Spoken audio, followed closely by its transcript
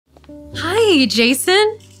Hi,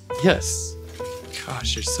 Jason. Yes.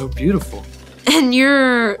 Gosh, you're so beautiful. And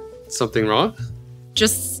you're Something wrong?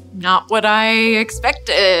 just not what I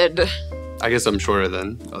expected. I guess I'm shorter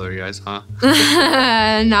than other guys, huh?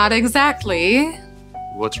 Not exactly.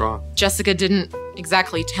 What's wrong? Jessica didn't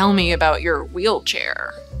exactly tell me about your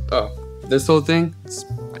wheelchair. Oh, this whole thing? It's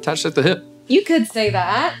attached at the hip. You could say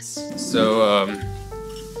that. So,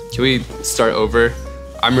 can we start over?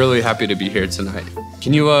 I'm really happy to be here tonight.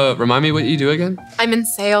 Can you, remind me what you do again? I'm in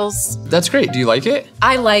sales. That's great. Do you like it?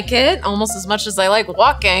 I like it almost as much as I like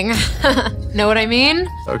walking. Know what I mean?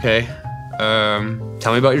 Okay.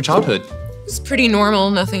 Tell me about your childhood. It's pretty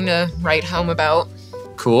normal, nothing to write home about.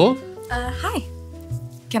 Cool. Hi.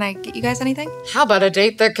 Can I get you guys anything? How about a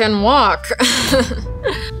date that can walk?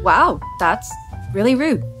 Wow, that's really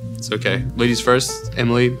rude. It's okay. Ladies first.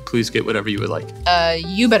 Emily, please get whatever you would like.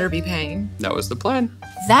 You better be paying. That was the plan.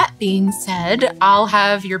 That being said, I'll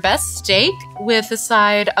have your best steak with a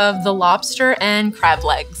side of the lobster and crab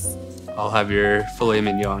legs. I'll have your filet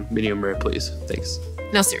mignon, medium rare, please. Thanks.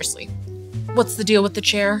 No, seriously. What's the deal with the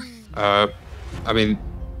chair? I mean,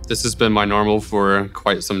 this has been my normal for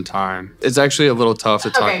quite some time. It's actually a little tough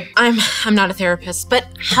to talk. Okay, I'm not a therapist, but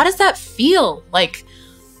how does that feel? Like,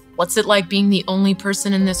 what's it like being the only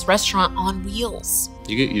person in this restaurant on wheels?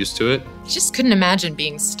 You get used to it. I just couldn't imagine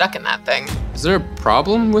being stuck in that thing. Is there a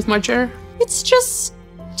problem with my chair? It's just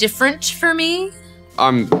different for me.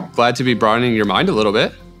 I'm glad to be broadening your mind a little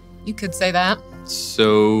bit. You could say that.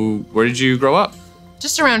 So, where did you grow up?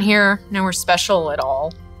 Just around here, nowhere special at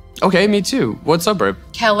all. Okay, me too. What suburb?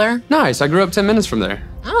 Keller. Nice, I grew up 10 minutes from there.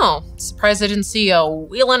 Oh, surprised I didn't see you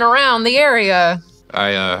wheeling around the area.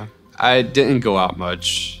 I didn't go out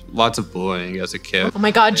much. Lots of bullying as a kid. Oh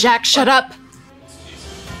my God, Jack, shut up.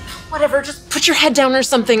 Whatever, just put your head down or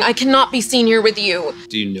something. I cannot be seen here with you.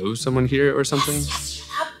 Do you know someone here or something?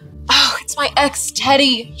 Oh, it's my ex,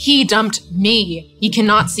 Teddy. He dumped me. He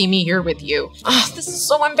cannot see me here with you. Oh, this is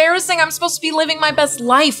so embarrassing. I'm supposed to be living my best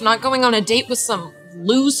life, not going on a date with some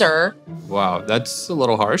loser. Wow, that's a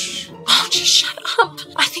little harsh. Oh, just shut up.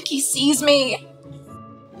 I think he sees me.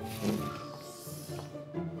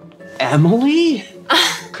 Emily?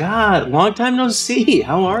 God, long time no see.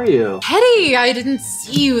 How are you? Teddy, I didn't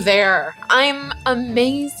see you there. I'm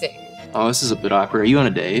amazing. Oh, this is a bit awkward. Are you on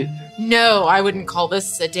a date? No, I wouldn't call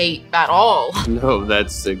this a date at all. No,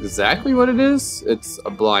 that's exactly what it is. It's a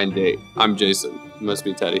blind date. I'm Jason. You must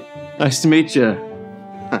be Teddy. Nice to meet you,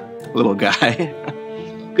 little guy.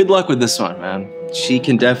 Good luck with this one, man. She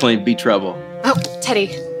can definitely be trouble. Oh, Teddy,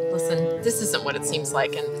 listen, this isn't what it seems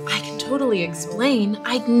like, and I can totally explain.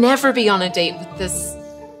 I'd never be on a date with this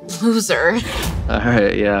loser. All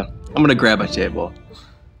right, yeah. I'm gonna grab my table.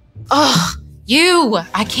 Ugh, you!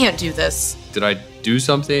 I can't do this. Did I do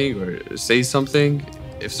something or say something?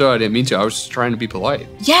 If so, I didn't mean to. I was just trying to be polite.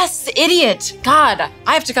 Yes, idiot! God,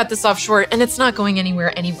 I have to cut this off short, and it's not going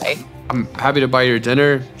anywhere anyway. I'm happy to buy your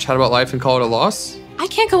dinner, chat about life, and call it a loss. I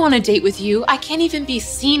can't go on a date with you. I can't even be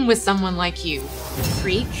seen with someone like you,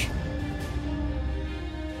 freak.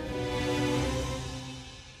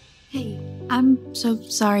 Hey, I'm so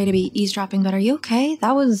sorry to be eavesdropping, but are you okay?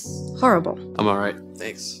 That was horrible. I'm all right.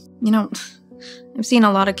 Thanks. You know, I've seen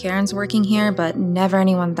a lot of Karens working here, but never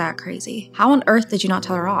anyone that crazy. How on earth did you not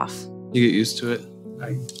tell her off? You get used to it.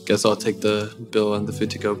 I guess I'll take the bill and the food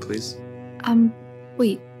to go, please.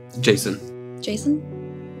 Wait, Jason.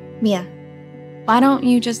 Jason? Mia, why don't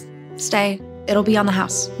you just stay? It'll be on the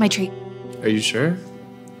house, my treat. Are you sure?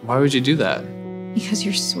 Why would you do that? Because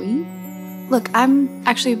you're sweet? Look, I'm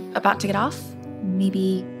actually about to get off.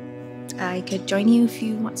 Maybe I could join you if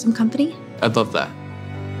you want some company? I'd love that.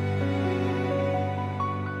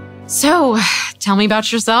 So, tell me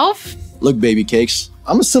about yourself. Look, baby cakes,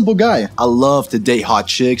 I'm a simple guy. I love to date hot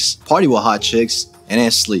chicks, party with hot chicks, and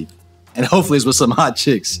then sleep. And hopefully it's with some hot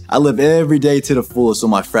chicks. I live every day to the fullest with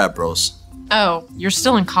my frat bros. Oh, you're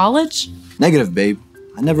still in college? Negative, babe.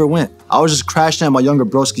 I never went. I was just crashing at my younger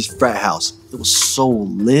broski's frat house. It was so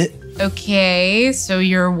lit. Okay, so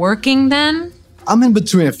you're working then? I'm in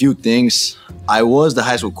between a few things. I was the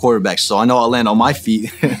high school quarterback, so I know I'll land on my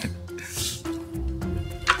feet.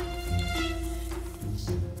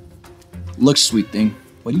 Look, sweet thing,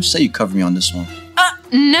 what do you say you cover me on this one?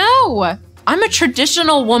 No! I'm a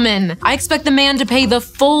traditional woman. I expect the man to pay the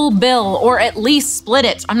full bill, or at least split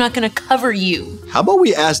it. I'm not gonna cover you. How about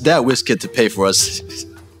we ask that whiz kid to pay for us?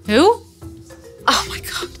 Who? Oh my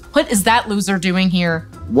God, what is that loser doing here?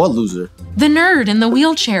 What loser? The nerd in the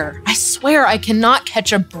wheelchair. I swear I cannot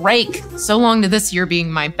catch a break. So long to this year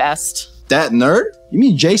being my best. That nerd? You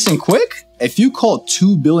mean Jason Quick? If you call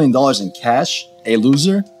 $2 billion in cash a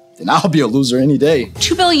loser, then I'll be a loser any day.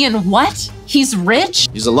 2 billion what? He's rich?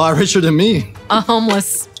 He's a lot richer than me. A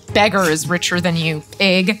homeless beggar is richer than you,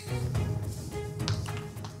 pig.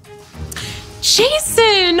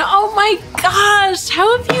 Jason, oh my gosh,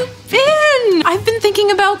 how have you been? I've been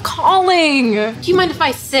thinking about calling. Do you mind if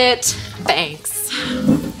I sit? Thanks.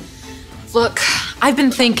 Look, I've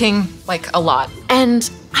been thinking, like, a lot, and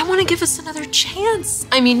I want to give us another chance.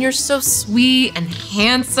 I mean, you're so sweet and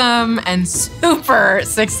handsome and super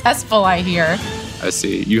successful, I hear. I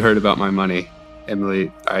see. You heard about my money.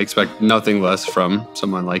 Emily, I expect nothing less from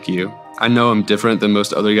someone like you. I know I'm different than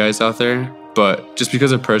most other guys out there, but just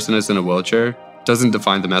because a person is in a wheelchair doesn't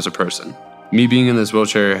define them as a person. Me being in this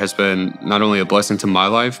wheelchair has been not only a blessing to my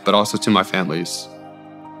life, but also to my family's.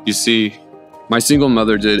 You see, my single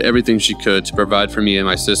mother did everything she could to provide for me and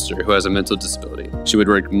my sister, who has a mental disability. She would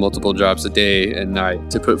work multiple jobs a day and night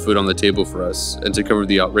to put food on the table for us and to cover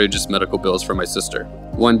the outrageous medical bills for my sister.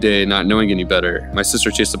 One day, not knowing any better, my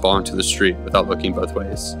sister chased a ball into the street without looking both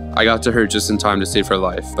ways. I got to her just in time to save her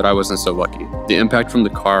life, but I wasn't so lucky. The impact from the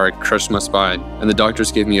car crushed my spine, and the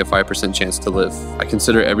doctors gave me a 5% chance to live. I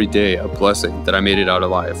consider every day a blessing that I made it out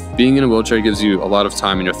alive. Being in a wheelchair gives you a lot of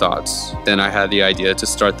time in your thoughts. Then I had the idea to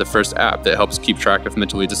start the first app that helps keep track of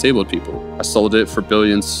mentally disabled people. I sold it for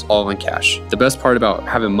billions, all in cash. The best part about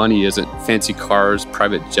having money isn't fancy cars,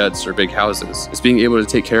 private jets, or big houses. It's being able to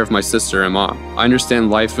take care of my sister and mom. I understand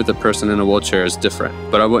life with a person in a wheelchair is different,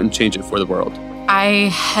 but I wouldn't change it for the world. I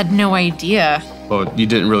had no idea. Well, you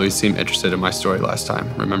didn't really seem interested in my story last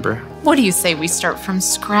time, remember? What do you say we start from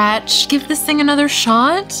scratch? Give this thing another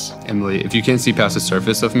shot? Emily, if you can't see past the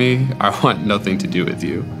surface of me, I want nothing to do with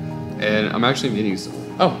you. And I'm actually meeting someone.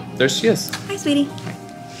 Oh, there she is. Hi, sweetie.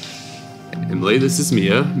 Emily, this is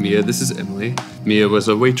Mia. Mia, this is Emily. Mia was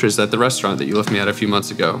a waitress at the restaurant that you left me at a few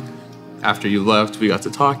months ago. After you left, we got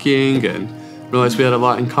to talking and realized we had a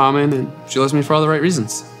lot in common, and she loves me for all the right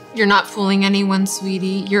reasons. You're not fooling anyone,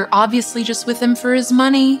 sweetie. You're obviously just with him for his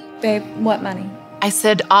money. Babe, what money? I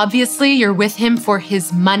said, obviously, you're with him for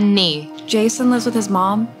his money. Jason lives with his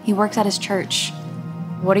mom. He works at his church.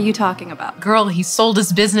 What are you talking about? Girl, he sold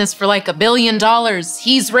his business for like $1 billion.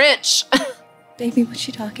 He's rich. Baby, what's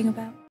she talking about?